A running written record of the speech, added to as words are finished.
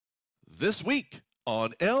This week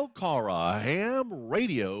on LCARA Ham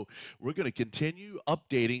Radio, we're going to continue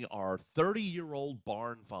updating our 30-year-old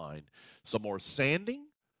barn find. Some more sanding,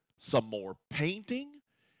 some more painting,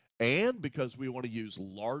 and because we want to use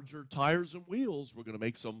larger tires and wheels, we're going to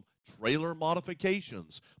make some trailer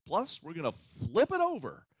modifications. Plus, we're going to flip it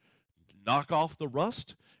over, knock off the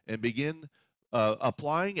rust, and begin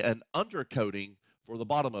applying an undercoating for the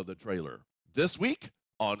bottom of the trailer. This week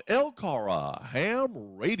on LCARA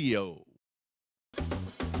Ham Radio.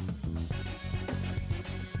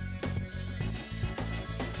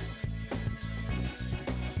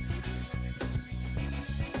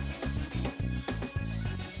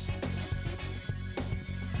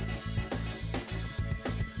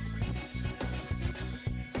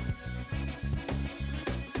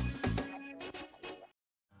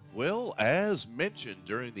 Well, as mentioned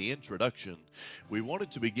during the introduction, we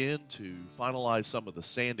wanted to begin to finalize some of the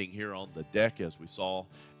sanding here on the deck, as we saw,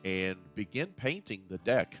 and begin painting the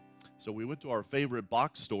deck. So we went to our favorite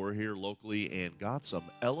box store here locally and got some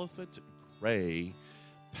elephant gray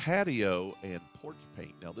patio and porch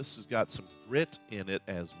paint. Now this has got some grit in it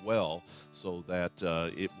as well, so that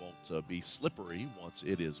it won't be slippery once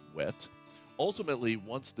it is wet. Ultimately,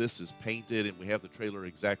 once this is painted and we have the trailer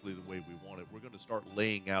exactly the way we want it, we're going to start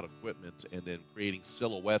laying out equipment and then creating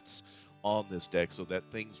silhouettes on this deck so that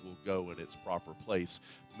things will go in its proper place,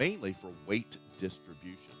 mainly for weight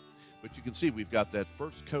distribution. But you can see we've got that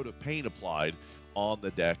first coat of paint applied on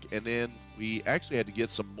the deck, and then we actually had to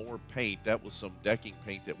get some more paint. That was some decking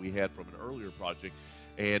paint that we had from an earlier project,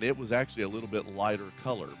 and it was actually a little bit lighter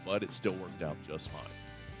color, but it still worked out just fine.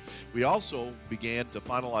 We also began to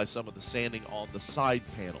finalize some of the sanding on the side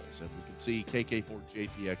panels, and we can see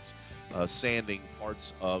KK4JPX sanding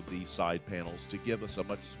parts of the side panels to give us a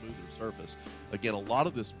much smoother surface. Again, a lot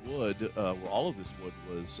of this wood, or all of this wood,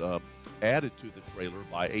 was added to the trailer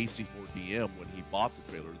by AC4DM when he bought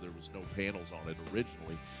the trailer. There was no panels on it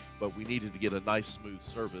originally, but we needed to get a nice smooth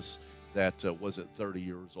surface that wasn't 30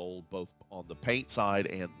 years old, both on the paint side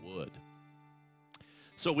and wood.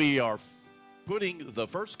 So we are putting the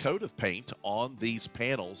first coat of paint on these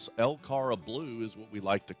panels. LCARA blue is what we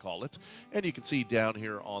like to call it, and you can see down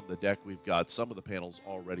here on the deck we've got some of the panels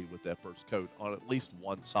already with that first coat on at least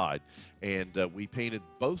one side, and we painted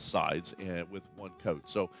both sides with one coat.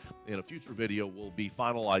 So in a future video we'll be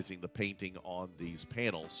finalizing the painting on these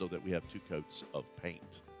panels so that we have two coats of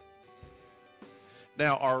paint.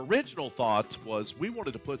 Now, our original thought was we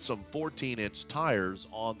wanted to put some 14-inch tires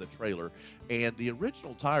on the trailer, and the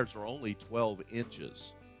original tires are only 12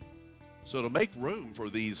 inches. So to make room for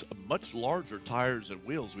these much larger tires and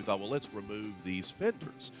wheels, we thought, well, let's remove these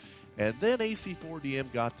fenders. And then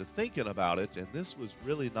AC4DM got to thinking about it, and this was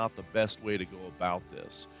really not the best way to go about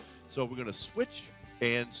this. So we're going to switch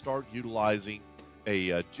and start utilizing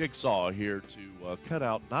a jigsaw here to cut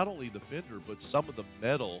out not only the fender, but some of the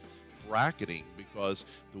metal bracketing, because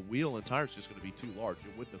the wheel and tire is just going to be too large.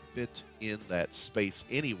 It wouldn't have fit in that space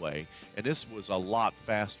anyway, and this was a lot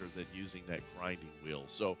faster than using that grinding wheel.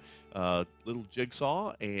 So little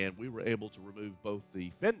jigsaw, and we were able to remove both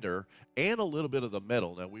the fender and a little bit of the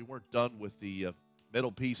metal. Now we weren't done with the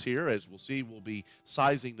metal piece here. As we'll see, we'll be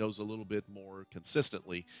sizing those a little bit more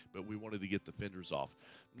consistently, but we wanted to get the fenders off.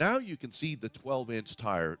 Now you can see the 12-inch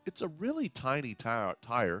tire. It's a really tiny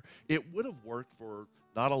tire. It would have worked for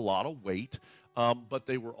not a lot of weight, but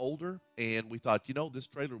they were older, and we thought, you know, this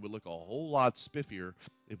trailer would look a whole lot spiffier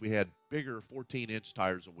if we had bigger 14-inch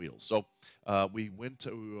tires and wheels. So we went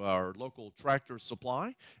to our local tractor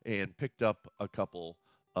supply and picked up a couple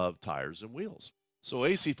of tires and wheels. So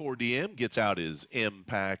AC4DM gets out his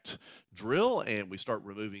impact drill, and we start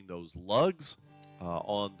removing those lugs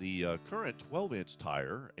on the current 12-inch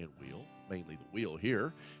tire and wheel, mainly the wheel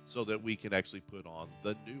here, so that we can actually put on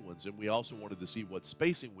the new ones. And we also wanted to see what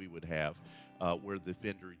spacing we would have where the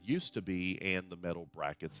fender used to be and the metal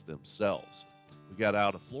brackets themselves. We got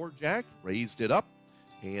out a floor jack, raised it up,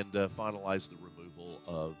 and finalized the removal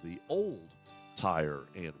of the old tire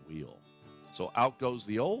and wheel. So out goes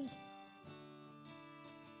the old,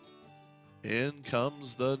 in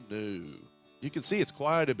comes the new. You can see it's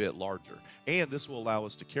quite a bit larger, and this will allow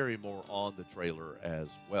us to carry more on the trailer as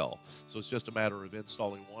well. So it's just a matter of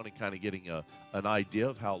installing one and kind of getting an idea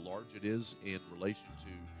of how large it is in relation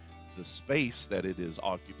to the space that it is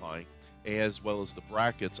occupying, as well as the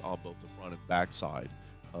brackets on both the front and back side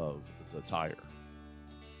of the tire.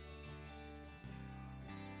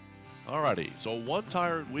 Alrighty, so one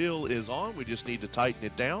tire and wheel is on. We just need to tighten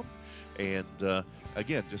it down, and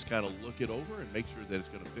again, just kind of look it over and make sure that it's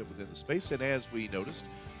going to fit within the space. And as we noticed,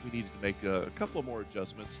 we needed to make a couple of more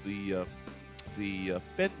adjustments. The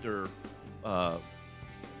fender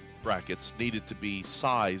brackets needed to be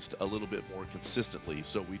sized a little bit more consistently.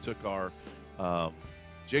 So we took our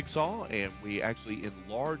jigsaw and we actually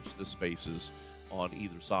enlarged the spaces on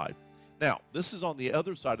either side. Now, this is on the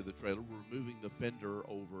other side of the trailer. We're moving the fender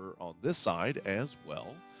over on this side as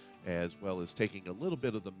well as taking a little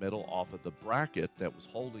bit of the metal off of the bracket that was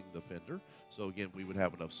holding the fender. So again, we would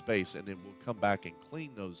have enough space, and then we'll come back and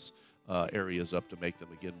clean those areas up to make them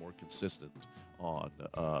again more consistent on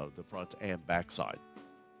the front and back side.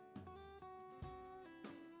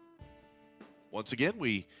 Once again,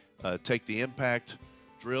 we take the impact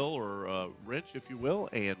drill or wrench, if you will,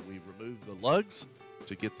 and we remove the lugs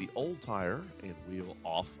to get the old tire and wheel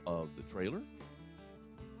off of the trailer.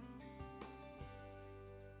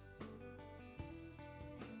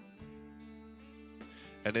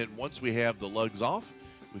 And then once we have the lugs off,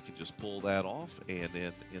 we can just pull that off and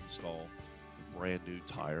then install the brand new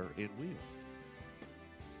tire and wheel.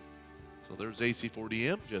 So there's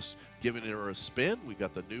AC4DM, just giving her a spin. We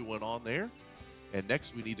got the new one on there. And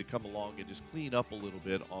next we need to come along and just clean up a little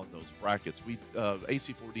bit on those brackets.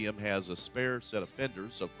 AC4DM has a spare set of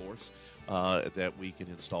fenders, of course, that we can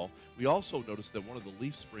install. We also noticed that one of the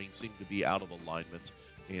leaf springs seemed to be out of alignment,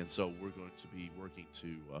 and so we're going to be working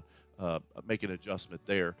to make an adjustment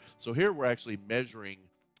there. So here we're actually measuring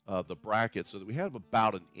the bracket so that we have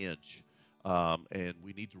about an inch, and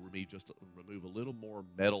we need to remove a little more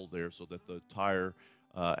metal there so that the tire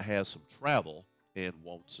has some travel and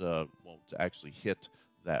won't actually hit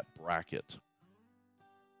that bracket.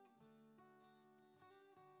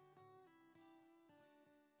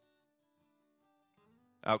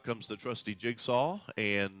 Out comes the trusty jigsaw,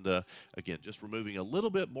 and again, just removing a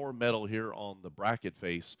little bit more metal here on the bracket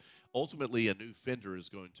face. Ultimately, a new fender is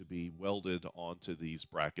going to be welded onto these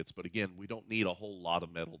brackets, but again, we don't need a whole lot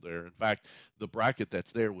of metal there. In fact, the bracket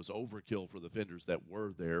that's there was overkill for the fenders that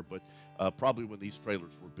were there, but probably when these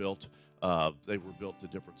trailers were built, they were built to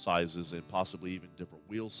different sizes and possibly even different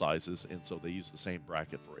wheel sizes, and so they used the same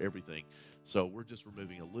bracket for everything. So we're just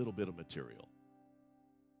removing a little bit of material.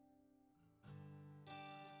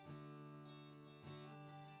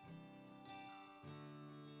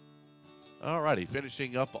 Alrighty,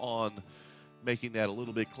 finishing up on making that a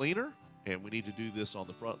little bit cleaner, and we need to do this on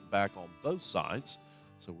the front and back on both sides.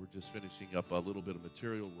 So we're just finishing up a little bit of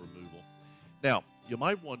material removal. Now, you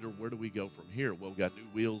might wonder, where do we go from here? Well, we've got new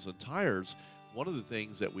wheels and tires. One of the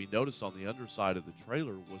things that we noticed on the underside of the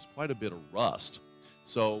trailer was quite a bit of rust.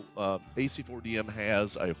 So AC4DM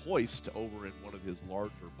has a hoist over in one of his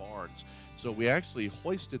larger barns. So we actually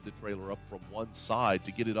hoisted the trailer up from one side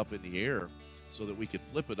to get it up in the air, so that we could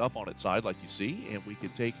flip it up on its side like you see, and we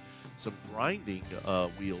could take some grinding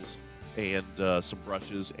wheels and some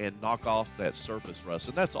brushes and knock off that surface rust.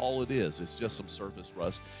 And that's all it is. It's just some surface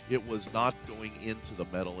rust. It was not going into the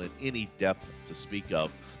metal in any depth to speak of,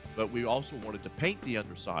 but we also wanted to paint the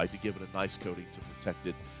underside to give it a nice coating to protect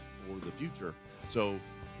it for the future. So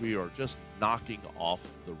we are just knocking off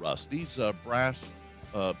the rust. These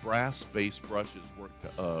brass-based brushes work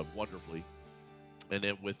wonderfully. And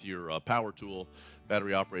then with your power tool,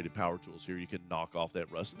 battery-operated power tools here, you can knock off that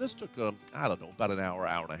rust. And this took, I don't know, about an hour,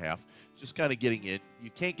 hour and a half, just kind of getting in. You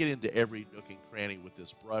can't get into every nook and cranny with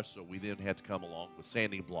this brush, so we then had to come along with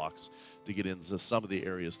sanding blocks to get into some of the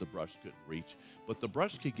areas the brush couldn't reach. But the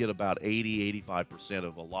brush could get about 80–85%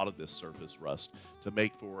 of a lot of this surface rust to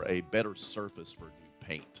make for a better surface for new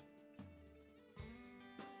paint.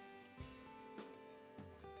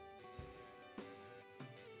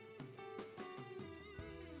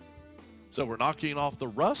 So we're knocking off the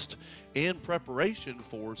rust in preparation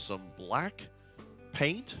for some black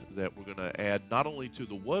paint that we're going to add not only to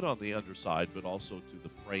the wood on the underside, but also to the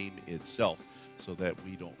frame itself, so that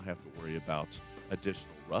we don't have to worry about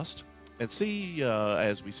additional rust. And see,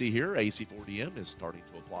 as we see here, AC4DM is starting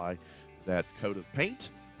to apply that coat of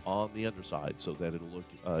paint on the underside so that it'll look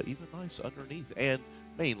even nice underneath, and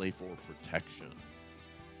mainly for protection.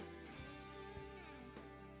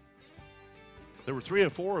 There were 3 or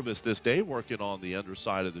 4 of us this day working on the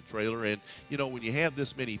underside of the trailer, and you know, when you have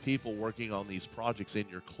this many people working on these projects in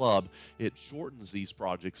your club, it shortens these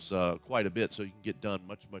projects quite a bit, so you can get done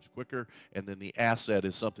much quicker, and then the asset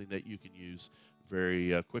is something that you can use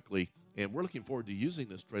very quickly. And we're looking forward to using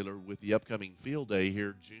this trailer with the upcoming field day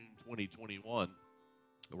here, June 2021.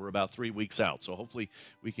 We're about 3 weeks out, so hopefully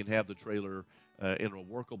we can have the trailer in a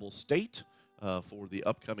workable state for the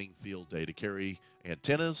upcoming field day to carry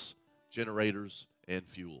antennas, generators, and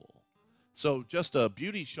fuel. So just a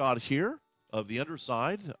beauty shot here of the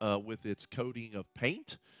underside with its coating of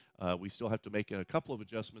paint. We still have to make a couple of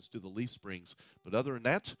adjustments to the leaf springs, but other than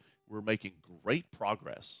that, we're making great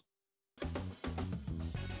progress.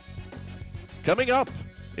 Coming up,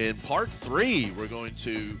 In part 3, we're going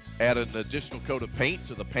to add an additional coat of paint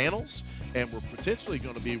to the panels, and we're potentially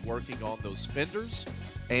going to be working on those fenders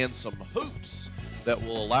and some hoops that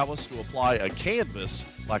will allow us to apply a canvas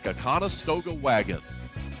like a Conestoga wagon.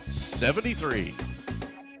 73.